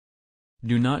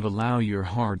Do not allow your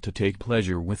heart to take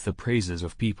pleasure with the praises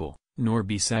of people, nor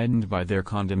be saddened by their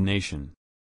condemnation.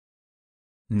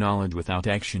 Knowledge without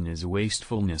action is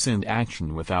wastefulness, and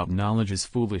action without knowledge is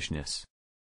foolishness.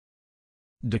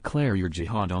 Declare your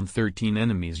jihad on 13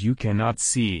 enemies you cannot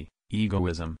see: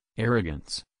 egoism,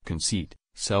 arrogance, conceit,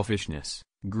 selfishness,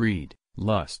 greed,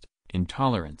 lust,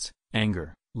 intolerance,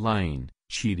 anger, lying,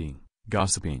 cheating,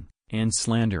 gossiping, and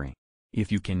slandering.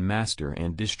 If you can master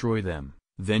and destroy them,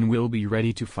 then will be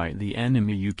ready to fight the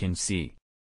enemy you can see.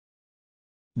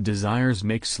 Desires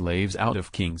make slaves out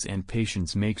of kings, and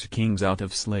patience makes kings out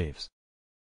of slaves.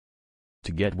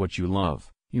 To get what you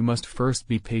love, you must first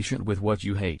be patient with what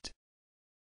you hate.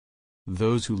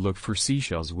 Those who look for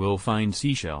seashells will find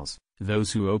seashells,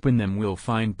 those who open them will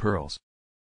find pearls.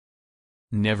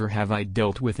 Never have I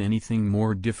dealt with anything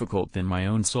more difficult than my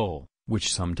own soul,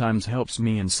 which sometimes helps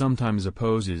me and sometimes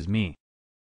opposes me.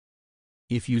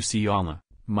 If you see Allah,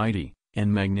 mighty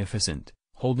and magnificent,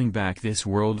 holding back this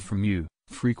world from you,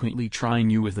 frequently trying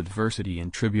you with adversity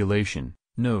and tribulation,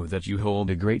 know that you hold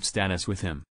a great status with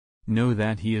Him. Know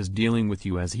that He is dealing with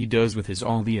you as He does with His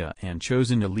awliya and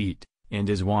chosen elite, and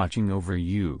is watching over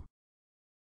you.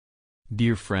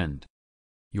 Dear friend,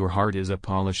 your heart is a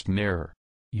polished mirror.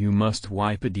 You must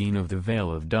wipe it of the veil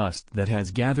of dust that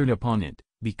has gathered upon it,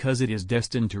 because it is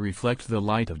destined to reflect the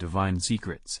light of divine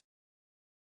secrets.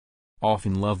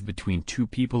 Often love between two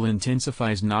people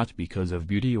intensifies not because of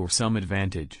beauty or some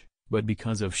advantage, but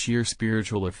because of sheer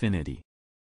spiritual affinity.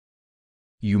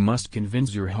 You must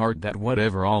convince your heart that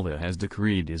whatever Allah has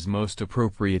decreed is most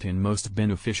appropriate and most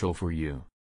beneficial for you.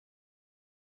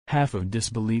 Half of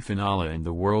disbelief in Allah and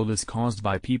the world is caused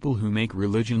by people who make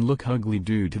religion look ugly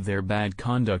due to their bad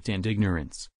conduct and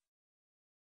ignorance.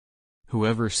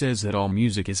 Whoever says that all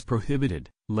music is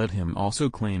prohibited, let him also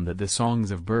claim that the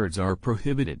songs of birds are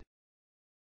prohibited.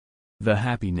 The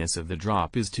happiness of the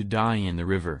drop is to die in the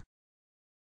river.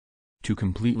 To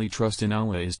completely trust in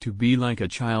Allah is to be like a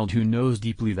child who knows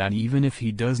deeply that even if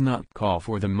he does not call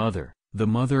for the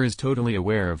mother is totally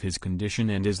aware of his condition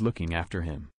and is looking after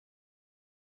him.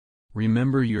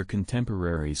 Remember your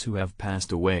contemporaries who have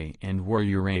passed away and were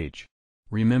your age.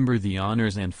 Remember the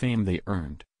honors and fame they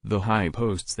earned, the high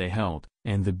posts they held,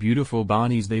 and the beautiful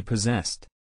bodies they possessed.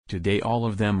 Today all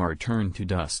of them are turned to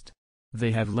dust.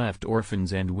 They have left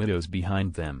orphans and widows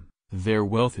behind them, their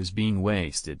wealth is being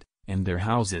wasted, and their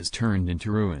houses turned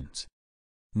into ruins.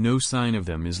 No sign of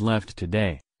them is left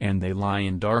today, and they lie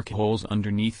in dark holes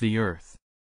underneath the earth.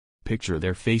 Picture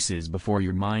their faces before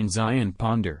your mind's eye and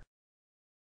ponder.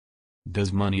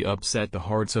 Does money upset the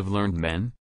hearts of learned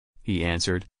men? He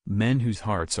answered, men whose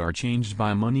hearts are changed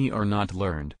by money are not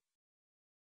learned.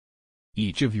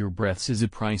 Each of your breaths is a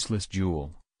priceless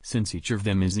jewel, since each of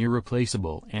them is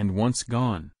irreplaceable and once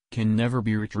gone, can never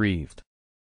be retrieved.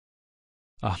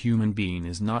 A human being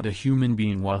is not a human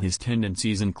being while his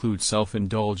tendencies include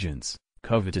self-indulgence,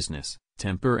 covetousness,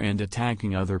 temper and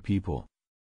attacking other people.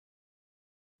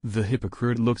 The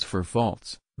hypocrite looks for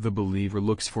faults, the believer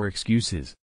looks for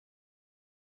excuses.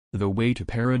 The way to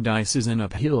paradise is an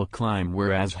uphill climb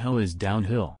whereas hell is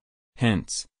downhill.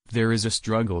 Hence, there is a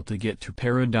struggle to get to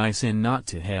paradise and not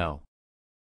to hell.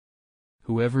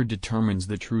 Whoever determines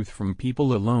the truth from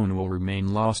people alone will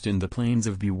remain lost in the plains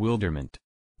of bewilderment.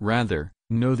 Rather,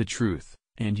 know the truth,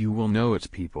 and you will know its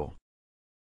people.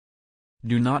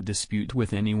 Do not dispute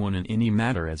with anyone in any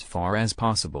matter as far as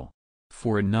possible.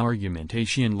 For in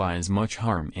argumentation lies much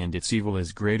harm and its evil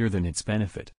is greater than its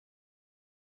benefit.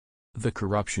 The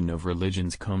corruption of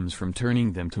religions comes from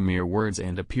turning them to mere words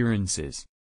and appearances.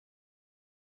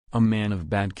 A man of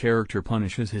bad character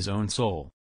punishes his own soul.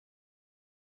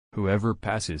 Whoever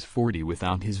passes 40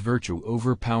 without his virtue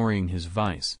overpowering his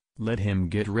vice, let him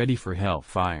get ready for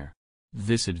hellfire.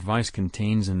 This advice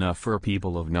contains enough for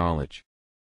people of knowledge.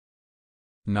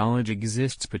 Knowledge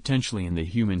exists potentially in the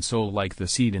human soul like the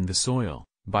seed in the soil.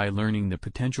 By learning the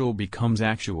potential becomes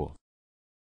actual.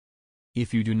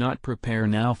 If you do not prepare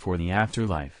now for the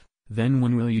afterlife, then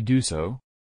when will you do so?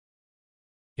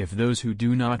 If those who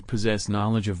do not possess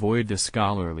knowledge avoid the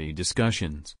scholarly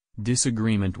discussions,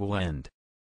 disagreement will end.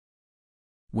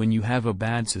 When you have a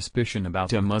bad suspicion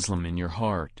about a Muslim in your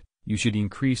heart, you should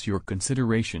increase your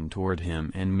consideration toward him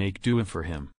and make dua for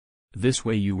him. This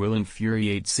way you will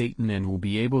infuriate Satan and will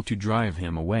be able to drive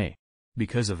him away.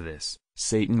 Because of this,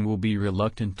 Satan will be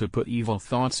reluctant to put evil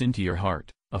thoughts into your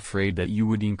heart, afraid that you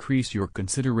would increase your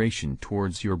consideration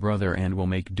towards your brother and will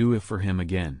make dua for him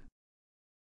again.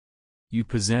 You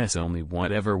possess only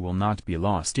whatever will not be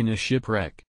lost in a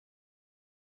shipwreck.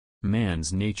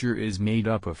 Man's nature is made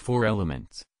up of 4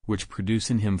 elements, which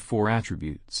produce in him 4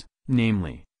 attributes,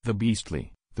 namely, the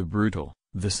beastly, the brutal,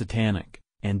 the satanic,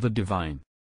 and the divine.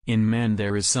 In man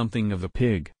there is something of the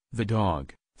pig, the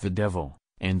dog, the devil,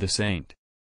 and the saint.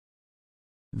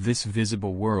 This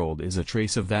visible world is a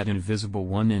trace of that invisible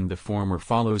one, and the former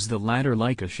follows the latter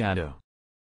like a shadow.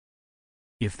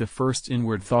 If the first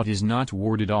inward thought is not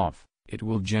warded off, it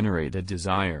will generate a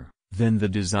desire, then the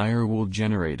desire will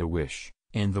generate a wish,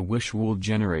 and the wish will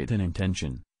generate an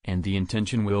intention, and the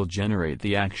intention will generate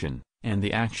the action, and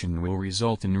the action will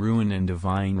result in ruin and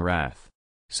divine wrath.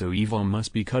 So evil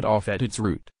must be cut off at its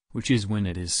root, which is when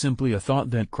it is simply a thought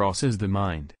that crosses the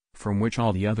mind, from which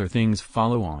all the other things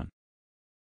follow on.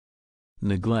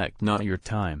 Neglect not your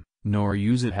time, nor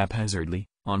use it haphazardly,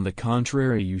 on the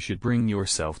contrary you should bring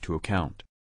yourself to account.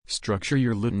 Structure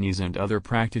your litanies and other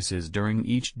practices during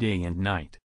each day and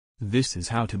night. This is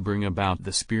how to bring about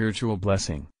the spiritual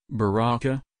blessing,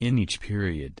 barakah, in each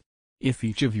period. If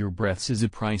each of your breaths is a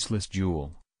priceless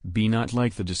jewel, be not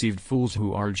like the deceived fools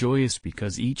who are joyous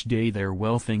because each day their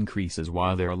wealth increases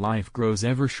while their life grows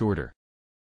ever shorter.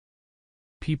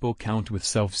 People count with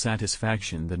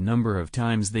self-satisfaction the number of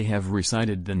times they have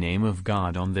recited the name of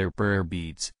God on their prayer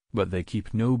beads, but they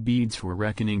keep no beads for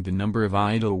reckoning the number of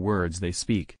idle words they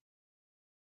speak.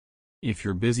 If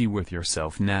you're busy with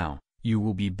yourself now, you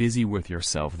will be busy with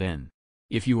yourself then.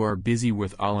 If you are busy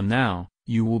with Allah now,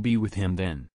 you will be with Him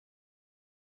then.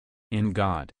 In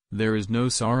God, there is no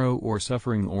sorrow or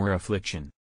suffering or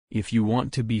affliction. If you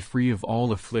want to be free of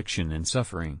all affliction and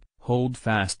suffering, hold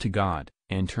fast to God,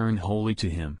 and turn wholly to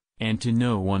Him, and to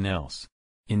no one else.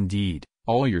 Indeed,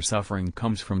 all your suffering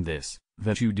comes from this,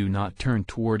 that you do not turn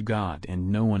toward God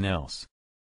and no one else.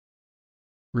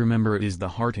 Remember, it is the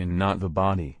heart and not the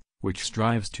body, which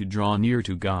strives to draw near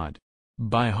to God.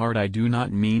 By heart I do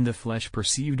not mean the flesh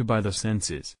perceived by the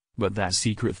senses, but that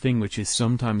secret thing which is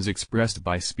sometimes expressed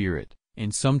by spirit,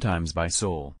 and sometimes by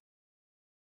soul.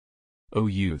 O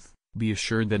youth, be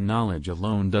assured that knowledge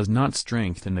alone does not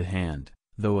strengthen the hand.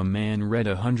 Though a man read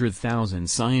 100,000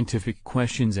 scientific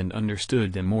questions and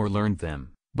understood them or learned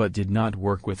them, but did not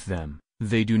work with them,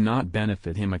 they do not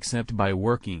benefit him except by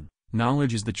working.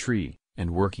 Knowledge is the tree,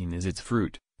 and working is its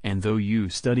fruit, and though you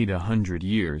studied 100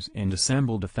 years and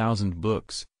assembled 1,000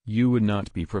 books, you would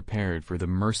not be prepared for the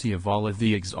mercy of Allah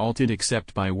the Exalted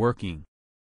except by working.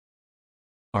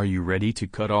 Are you ready to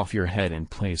cut off your head and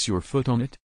place your foot on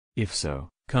it? If so,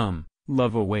 come,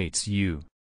 love awaits you.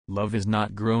 Love is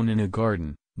not grown in a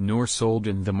garden, nor sold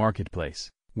in the marketplace.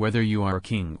 Whether you are a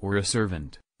king or a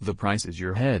servant, the price is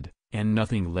your head, and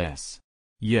nothing less.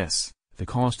 Yes, the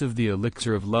cost of the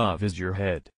elixir of love is your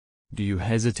head. Do you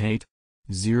hesitate?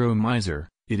 Zero miser,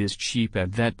 it is cheap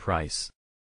at that price.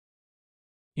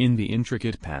 In the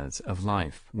intricate paths of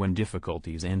life, when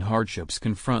difficulties and hardships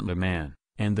confront a man,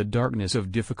 and the darkness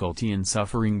of difficulty and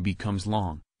suffering becomes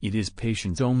long, it is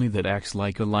patience only that acts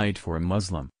like a light for a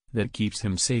Muslim, that keeps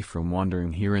him safe from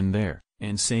wandering here and there,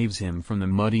 and saves him from the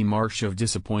muddy marsh of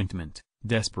disappointment,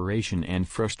 desperation and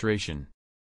frustration.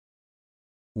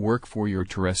 Work for your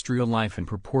terrestrial life in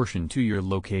proportion to your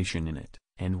location in it,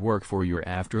 and work for your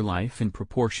afterlife in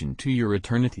proportion to your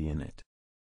eternity in it.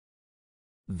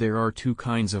 There are two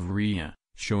kinds of riya,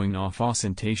 showing off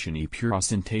ostentation, pure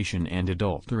ostentation and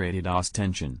adulterated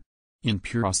ostentation. In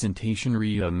pure ostentation,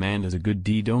 riya, a man does a good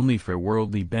deed only for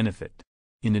worldly benefit.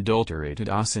 In adulterated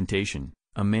ostentation,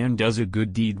 a man does a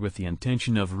good deed with the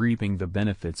intention of reaping the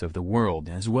benefits of the world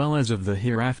as well as of the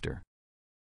hereafter.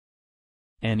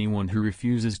 Anyone who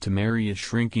refuses to marry is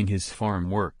shrinking his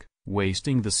farm work,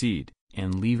 wasting the seed,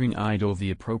 and leaving idle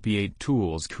the appropriate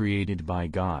tools created by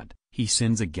God. He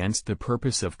sins against the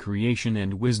purpose of creation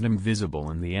and wisdom visible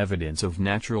in the evidence of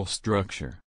natural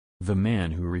structure. The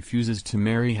man who refuses to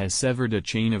marry has severed a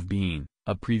chain of being,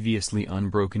 a previously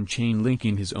unbroken chain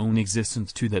linking his own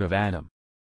existence to that of Adam.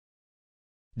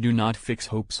 Do not fix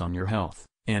hopes on your health,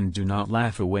 and do not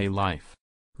laugh away life.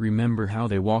 Remember how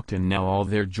they walked, and now all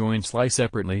their joints lie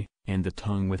separately, and the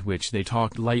tongue with which they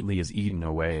talked lightly is eaten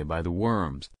away by the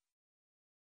worms.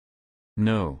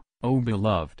 Know, O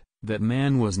beloved, that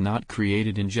man was not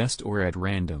created in jest or at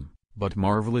random, but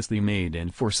marvelously made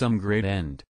and for some great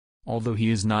end. Although he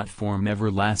is not form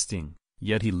everlasting,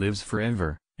 yet he lives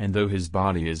forever, and though his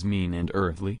body is mean and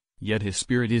earthly, yet his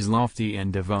spirit is lofty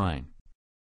and divine.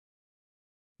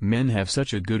 Men have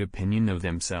such a good opinion of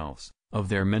themselves, of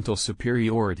their mental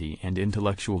superiority and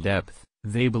intellectual depth,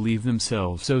 they believe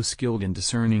themselves so skilled in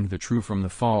discerning the true from the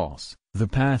false, the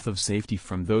path of safety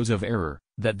from those of error,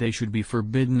 that they should be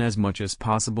forbidden as much as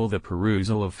possible the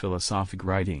perusal of philosophic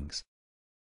writings.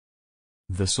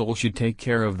 The soul should take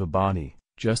care of the body,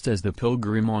 just as the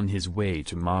pilgrim on his way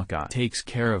to Makkah takes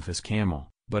care of his camel,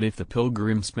 but if the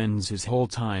pilgrim spends his whole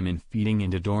time in feeding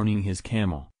and adorning his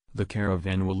camel, the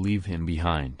caravan will leave him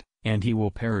behind, and he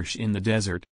will perish in the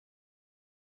desert.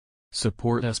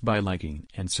 Support us by liking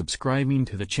and subscribing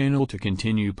to the channel to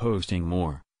continue posting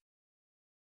more.